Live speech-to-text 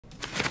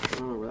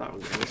don't know where that one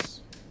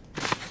goes.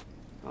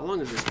 How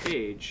long is this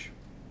page?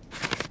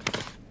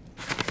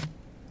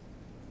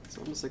 It's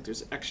almost like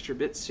there's extra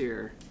bits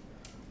here.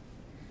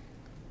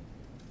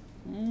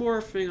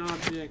 Morphing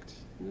object.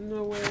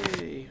 No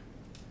way.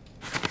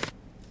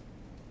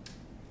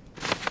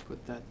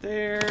 Put that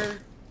there.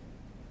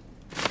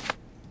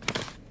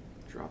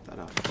 Drop that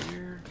off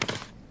there.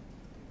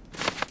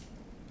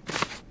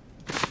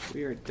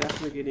 We are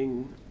definitely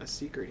getting a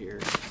secret here.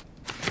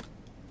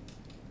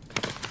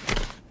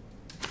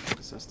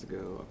 This has to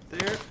go up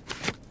there.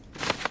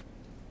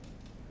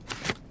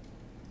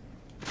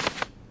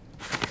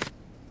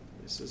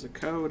 This is a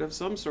code of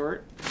some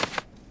sort.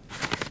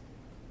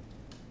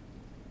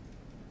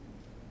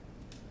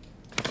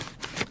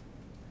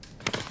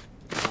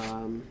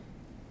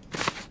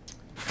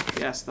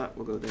 Yes, that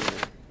will go there.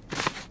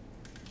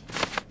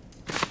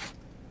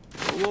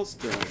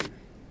 Almost done.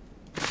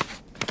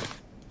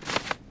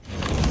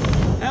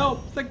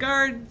 Help! The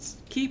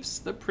guards keeps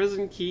the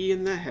prison key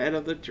in the head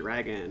of the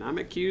dragon. I'm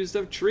accused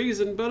of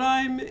treason, but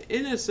I'm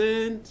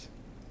innocent.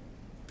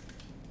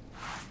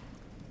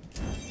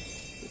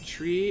 The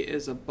tree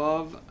is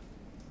above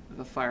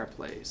the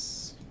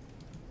fireplace.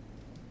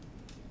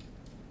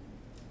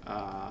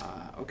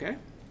 Okay.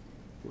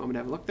 Want me to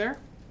have a look there?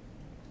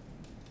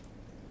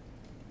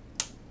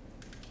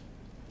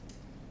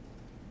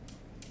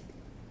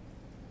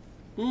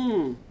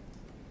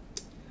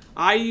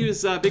 I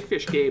use Big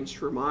Fish games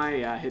for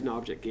my hidden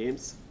object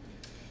games.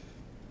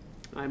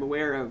 I'm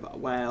aware of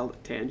Wild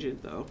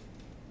Tangent, though.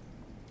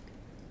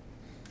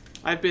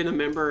 I've been a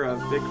member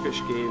of Big Fish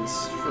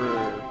games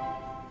for,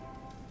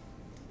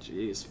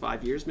 geez,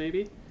 5 years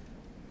maybe.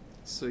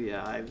 So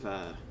yeah, I've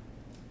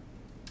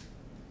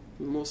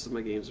most of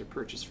my games are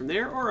purchased from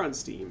there or on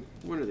Steam,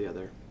 one or the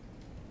other.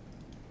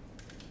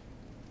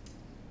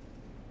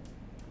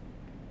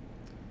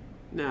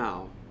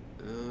 Now,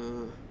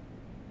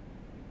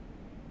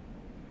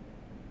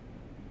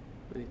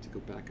 I need to go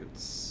back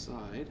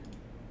outside.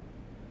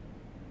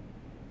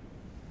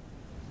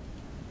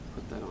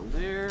 Put that on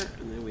there,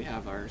 and then we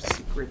have our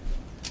secret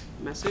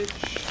message.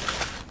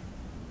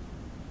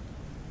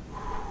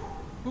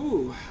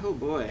 Ooh, oh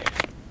boy.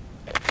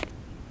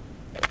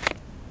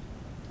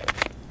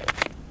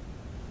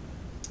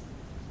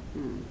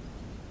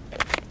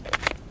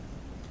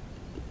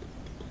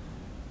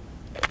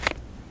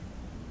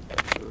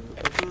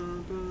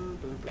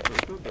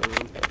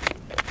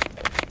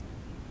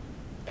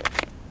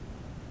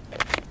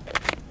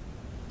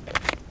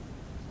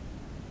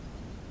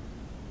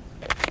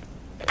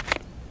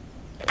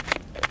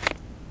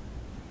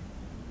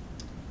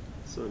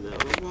 So now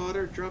the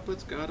water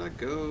droplets gotta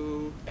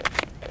go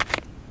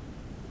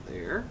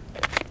there.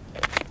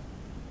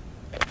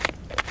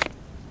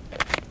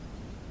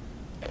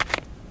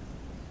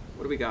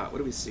 What do we got? What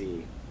do we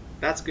see?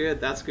 That's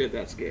good, that's good,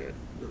 that's good.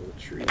 No, the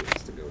tree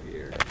has to go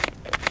here.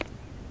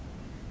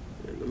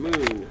 And the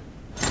moon.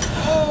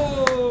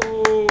 Oh,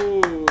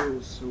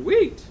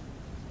 sweet!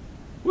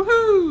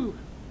 Woohoo!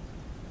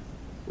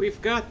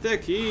 We've got the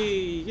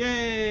key!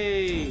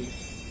 Yay!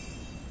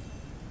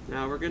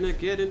 Now we're gonna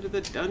get into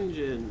the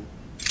dungeon.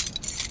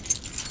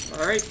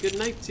 Alright, good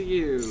night to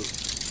you.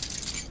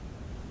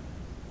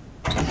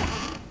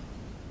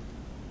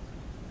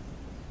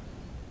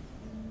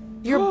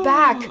 You're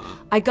back!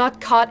 I got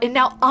caught and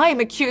now I'm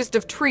accused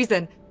of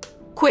treason.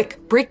 Quick,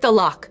 break the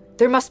lock.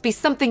 There must be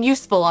something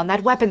useful on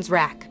that weapons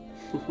rack.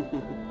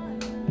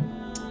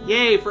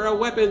 Yay for a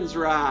weapons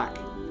rack!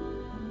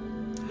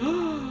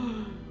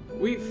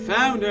 We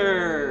found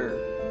her!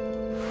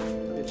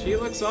 And she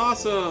looks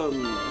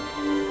awesome!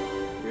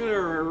 Look at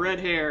her red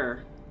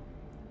hair.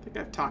 I think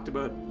I've talked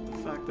about the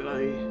fact that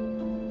I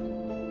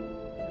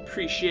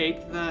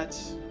appreciate that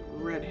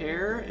red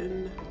hair,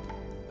 and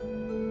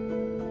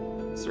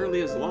it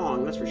certainly is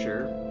long, that's for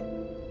sure.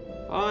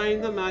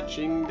 Find the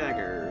matching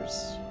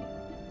daggers.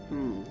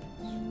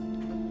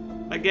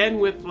 Again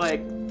with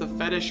like the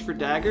fetish for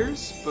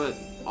daggers, but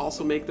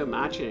also make them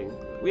matching.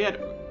 We had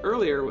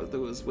earlier what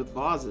was with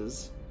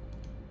vases.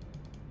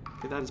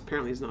 Okay, that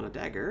apparently is not a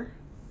dagger.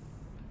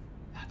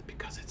 That's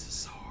because it's a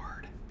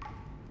sword.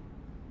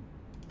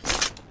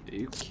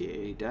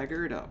 Okay,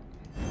 dagger it up.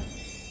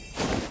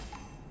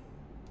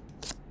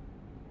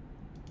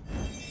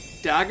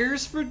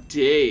 Daggers for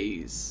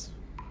days.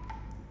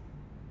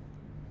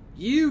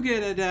 You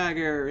get a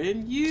dagger,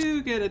 and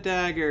you get a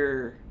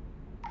dagger.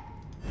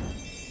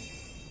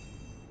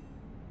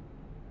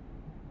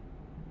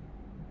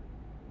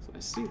 So I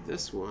see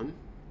this one.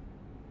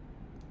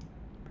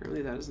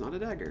 Apparently that is not a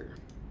dagger.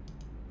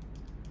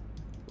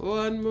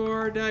 One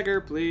more dagger,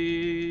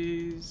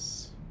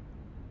 please.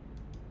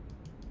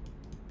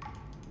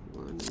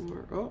 One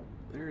more. Oh,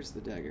 there's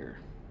the dagger.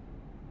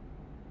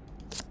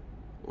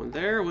 One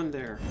there, one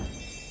there.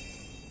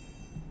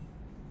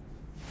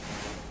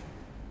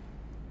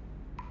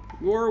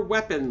 More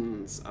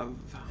weapons of...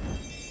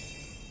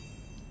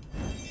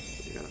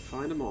 You gotta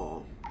find them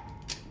all.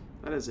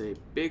 That is a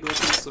big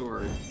looking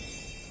sword.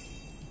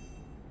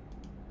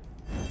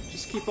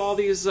 Just keep all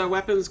these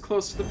weapons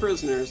close to the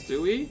prisoners,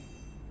 do we?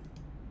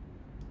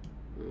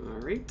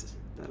 Alright,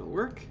 that'll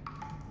work.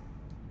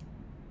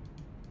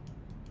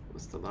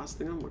 What's the last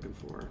thing I'm looking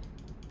for?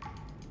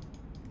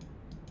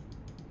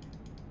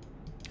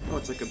 Oh,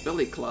 it's like a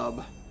billy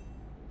club.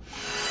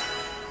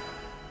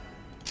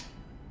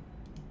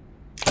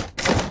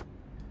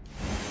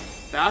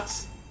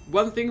 That's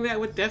one thing that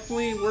would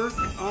definitely work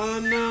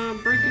on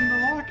breaking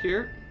the lock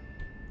here.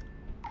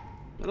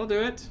 That'll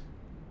do it.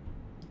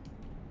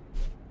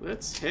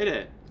 Let's hit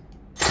it.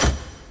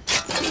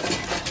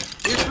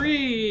 You're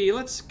free!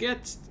 Let's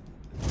get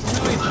to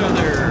know each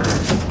other.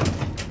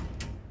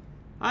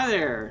 Hi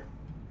there.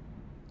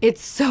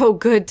 It's so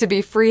good to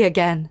be free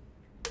again.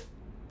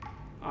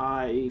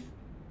 I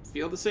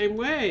feel the same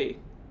way.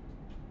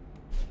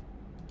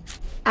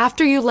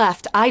 After you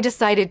left, I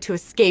decided to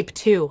escape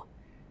too.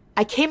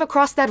 I came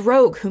across that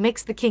rogue who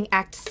makes the king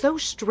act so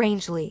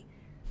strangely.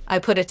 I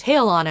put a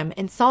tail on him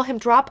and saw him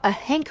drop a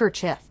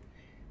handkerchief.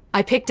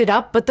 I picked it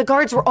up, but the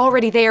guards were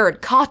already there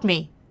and caught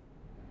me.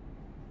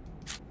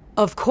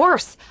 Of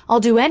course,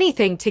 I'll do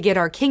anything to get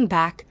our king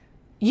back.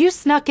 You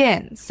snuck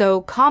in,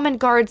 so common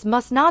guards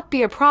must not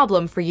be a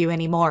problem for you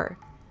anymore.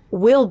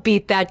 We'll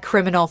beat that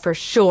criminal for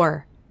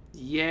sure.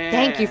 Yeah.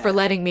 Thank you for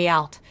letting me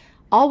out.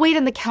 I'll wait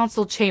in the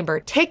council chamber.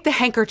 Take the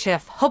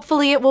handkerchief.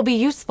 Hopefully it will be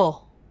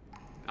useful.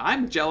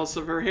 I'm jealous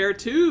of her hair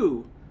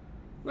too.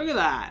 Look at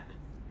that.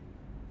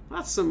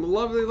 That's some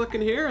lovely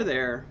looking hair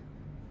there.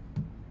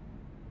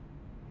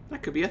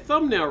 That could be a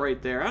thumbnail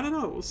right there. I don't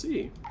know. We'll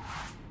see.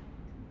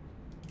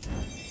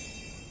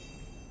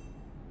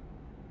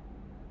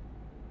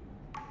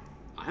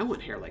 I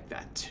want hair like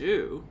that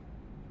too.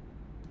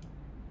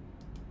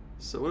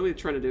 So what are we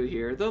trying to do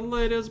here? The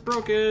light is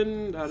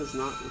broken. That is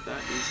not what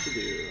that needs to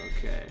do.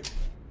 Okay.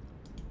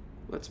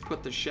 Let's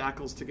put the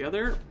shackles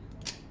together.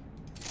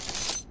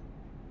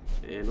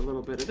 And a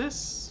little bit of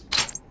this.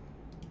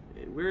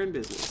 And we're in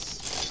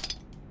business.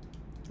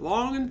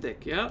 Long and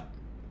thick, yep.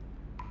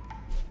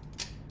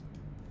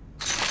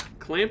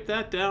 Clamp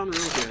that down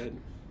real good.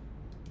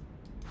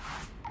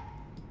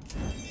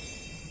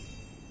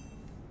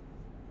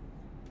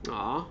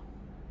 Aw.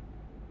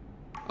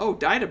 Oh,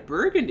 dyed a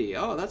burgundy.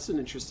 Oh, that's an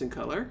interesting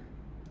color.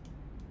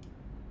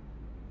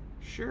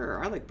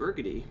 Sure, I like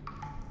burgundy.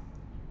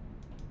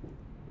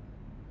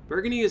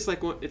 Burgundy is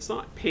like, it's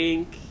not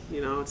pink,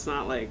 you know, it's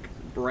not like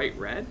bright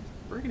red.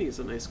 Burgundy is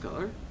a nice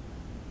color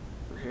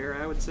for hair,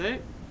 I would say.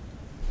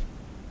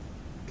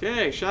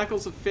 Okay,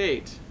 Shackles of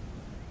Fate.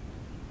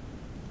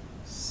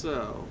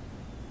 So,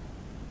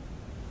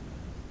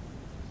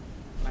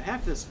 I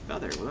have this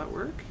feather. Will that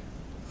work?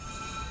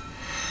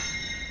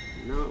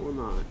 No, it will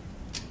not.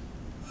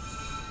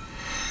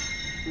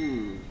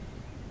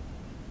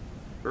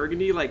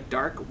 Burgundy like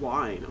dark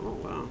wine. Oh,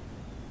 wow.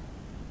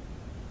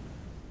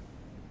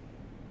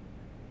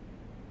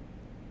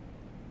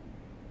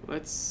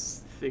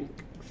 Let's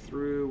think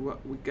through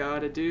what we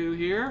gotta do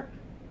here.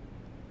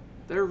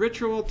 The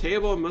ritual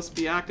table must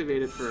be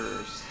activated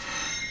first.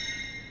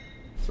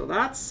 So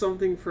that's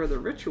something for the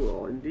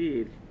ritual,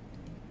 indeed.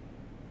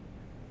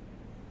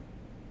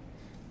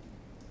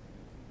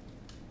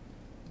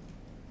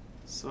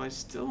 So I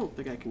still don't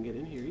think I can get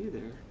in here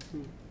either.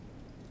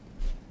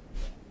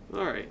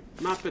 Alright,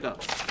 mop it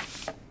up.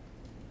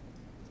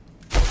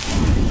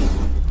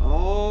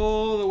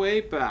 All the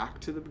way back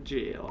to the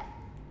jail.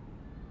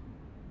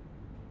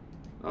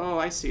 Oh,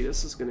 I see.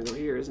 This is going to go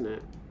here, isn't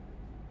it?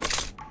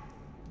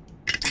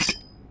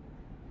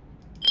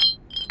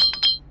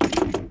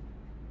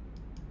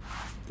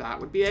 That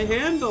would be a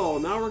handle.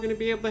 Now we're going to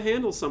be able to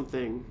handle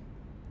something.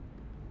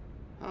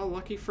 How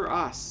lucky for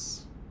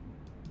us.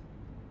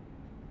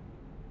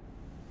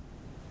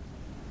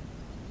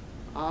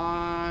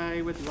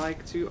 I would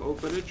like to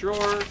open a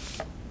drawer.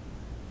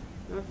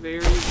 A very,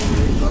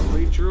 very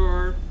lovely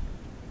drawer.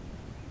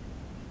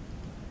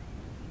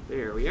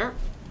 There we are.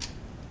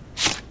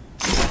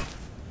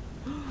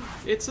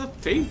 It's a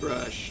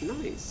paintbrush.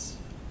 Nice.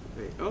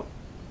 Wait, oh.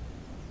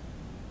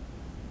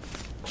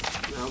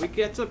 Now we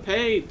get to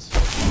paint.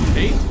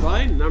 Paint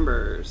by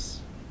numbers.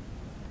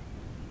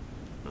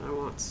 I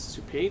want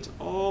to paint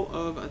all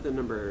of the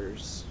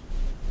numbers.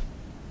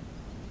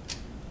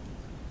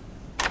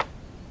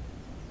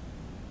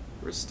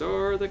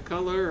 Restore the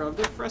color of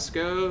the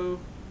fresco.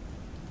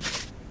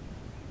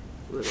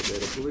 A little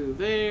bit of blue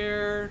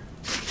there.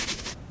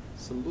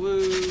 Some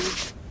blue.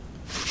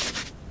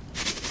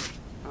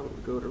 How about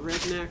we go to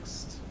red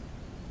next?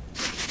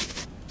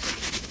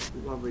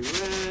 Lovely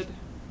red.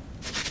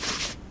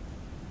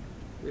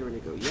 We're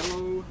going to go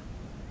yellow.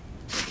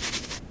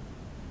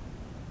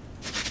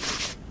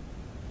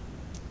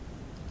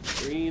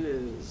 Green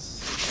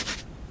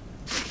is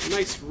a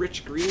nice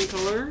rich green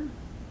color.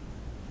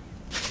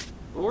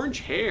 Orange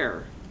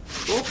hair.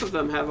 Both of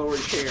them have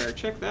orange hair.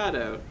 Check that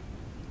out.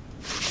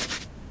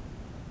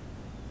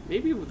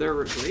 Maybe they're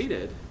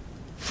related.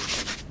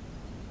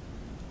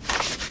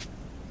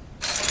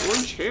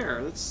 Orange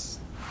hair. That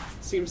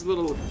seems a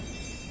little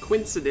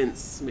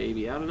coincidence,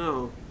 maybe. I don't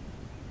know.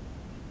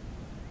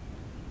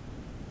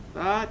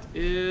 That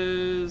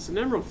is an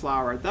emerald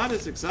flower. That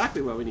is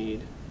exactly what we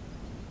need.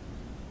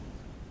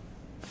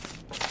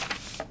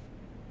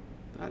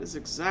 That is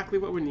exactly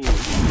what we need.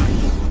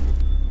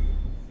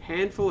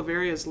 Handful of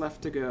areas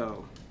left to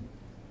go.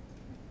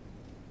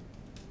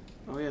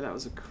 Oh yeah, that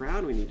was a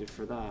crown we needed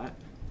for that.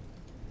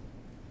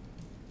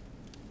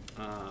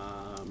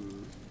 I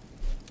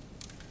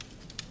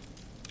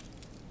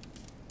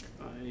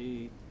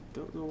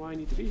don't know why I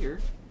need to be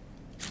here.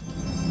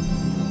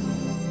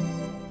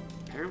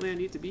 Apparently I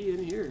need to be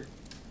in here.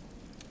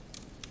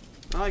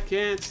 I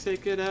can't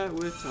take it out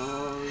with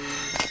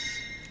tongs.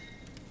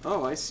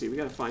 Oh, I see. We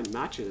gotta find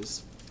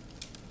matches.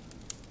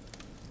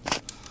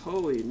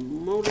 Holy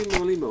moly,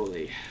 moly,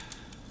 moly.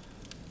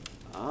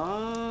 Oh.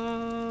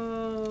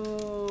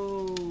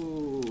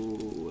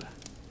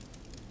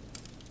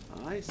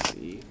 I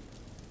see.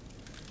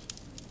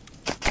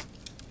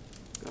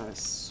 Gotta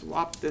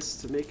swap this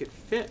to make it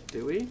fit,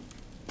 do we?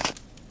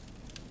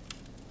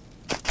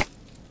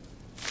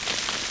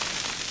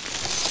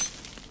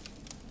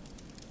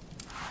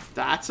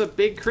 That's a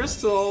big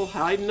crystal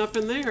hiding up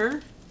in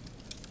there.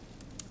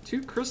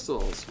 2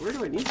 crystals. Where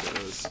do I need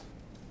those?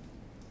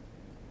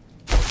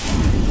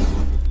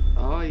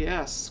 Oh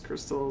yes,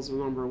 crystals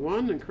number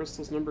 1 and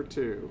crystals number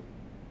 2.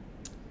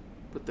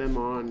 Put them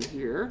on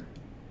here.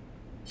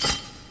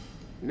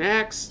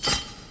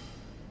 Next.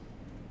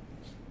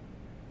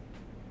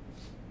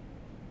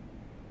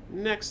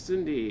 Next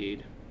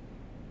indeed.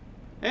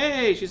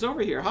 Hey, she's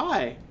over here.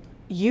 Hi.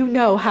 You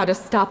know how to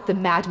stop the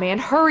madman.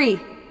 Hurry!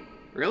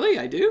 Really?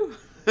 I do?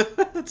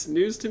 That's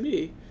news to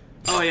me.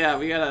 Oh yeah,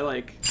 we gotta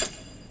like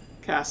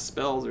cast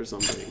spells or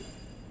something.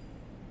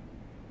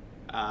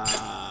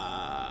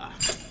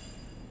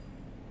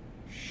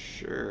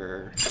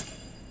 Sure.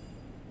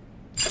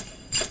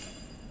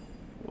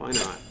 Why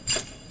not?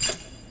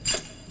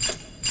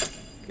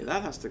 Okay,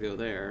 that has to go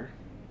there.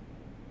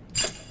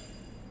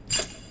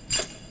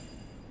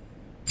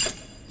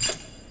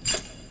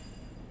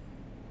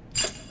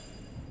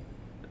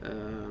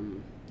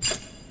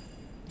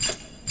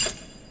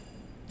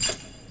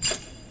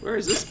 Where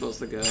is this supposed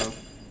to go?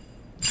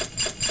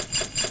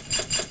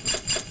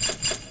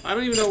 I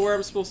don't even know where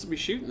I'm supposed to be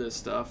shooting this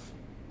stuff.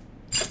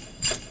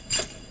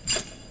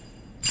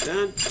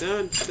 Dun,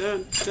 dun,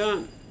 dun,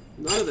 dun.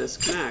 None of this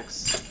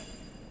connects.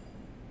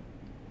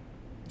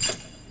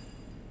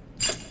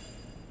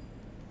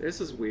 This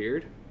is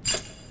weird.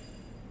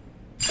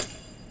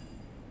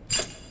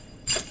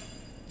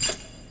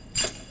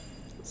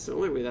 It's the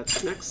only way that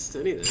connects to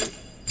anything.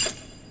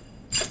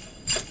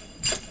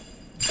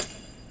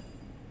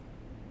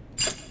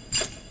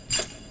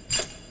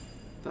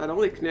 That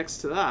only connects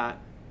to that.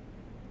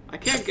 I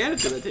can't get it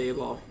to the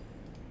table.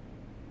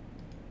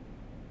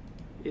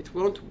 It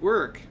won't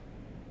work.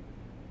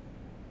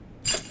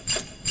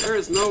 There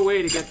is no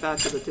way to get that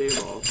to the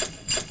table.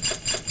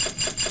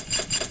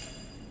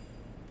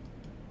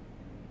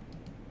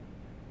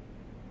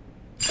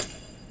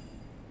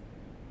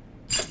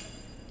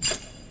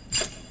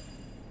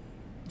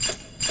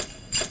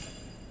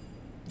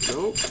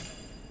 Nope.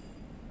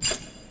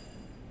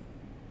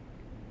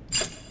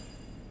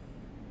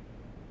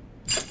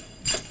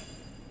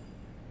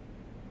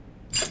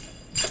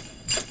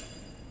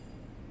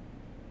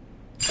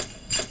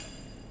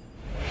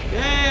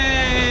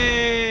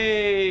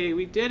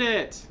 Did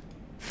it!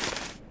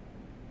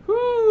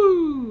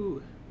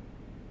 Whoo!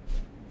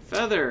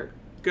 Feather,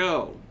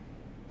 go.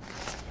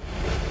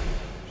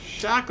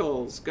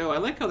 Shackles, go. I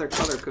like how they're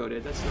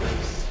color-coded. That's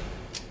nice.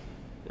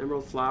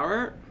 Emerald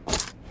flower.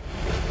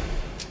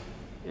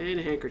 And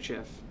a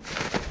handkerchief.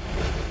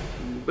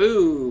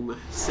 Boom!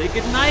 Say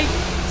goodnight,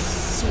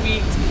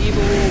 sweet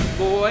evil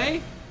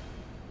boy.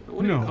 I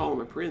wouldn't even call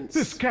him a prince.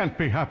 This can't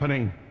be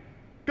happening.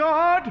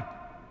 Guard!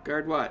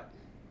 Guard what?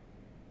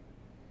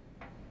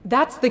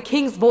 That's the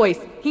king's voice.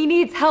 He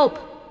needs help.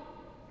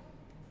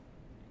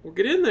 Well,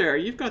 get in there.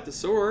 You've got the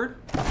sword.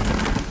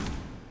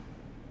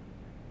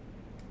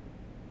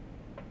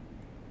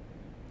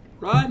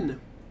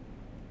 Run.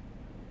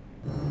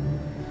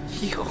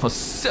 You're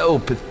so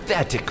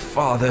pathetic,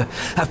 Father.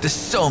 After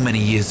so many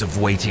years of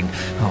waiting,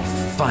 I'll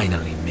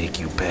finally make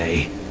you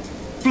pay.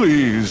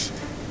 Please,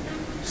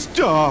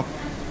 stop.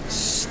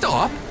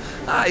 Stop?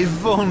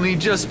 I've only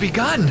just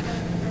begun.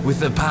 With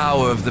the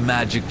power of the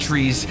magic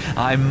trees,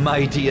 I'm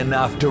mighty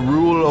enough to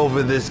rule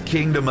over this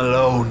kingdom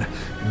alone.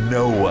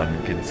 No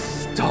one can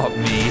stop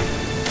me.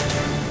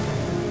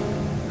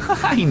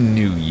 I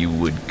knew you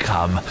would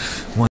come.